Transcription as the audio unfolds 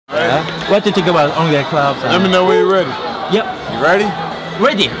What do you think about Hyundai clubs? Let me know when you're ready. Yep. You ready?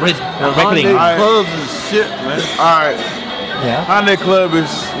 Ready. Hyundai clubs is shit, man. All right. Yeah. Hyundai club is,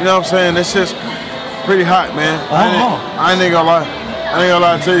 you know what I'm saying? It's just pretty hot, man. I ain't gonna lie. I ain't gonna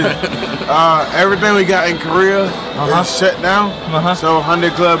lie to you. Everything we got in Korea is shut down. So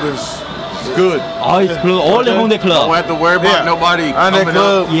Hyundai club is good. Oh, it's good. All the Hyundai club. Don't have to worry about nobody Hyundai coming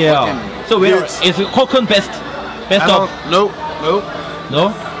club. up. Yeah. So where is Kookun best? Best of? Nope.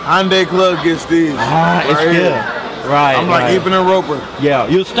 No. Hyundai club gets these. It's right good. here. Right. I'm like Even and Roper. Yeah.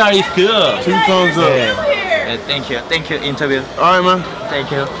 Your style is good. 2 thumbs up. Yeah. Thank you, interview. All right, man.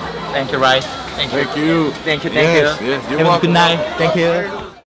 Thank you, Rai. Thank you. Thank you. Thank you. Yes, you're Have a welcome. good night. Thank you.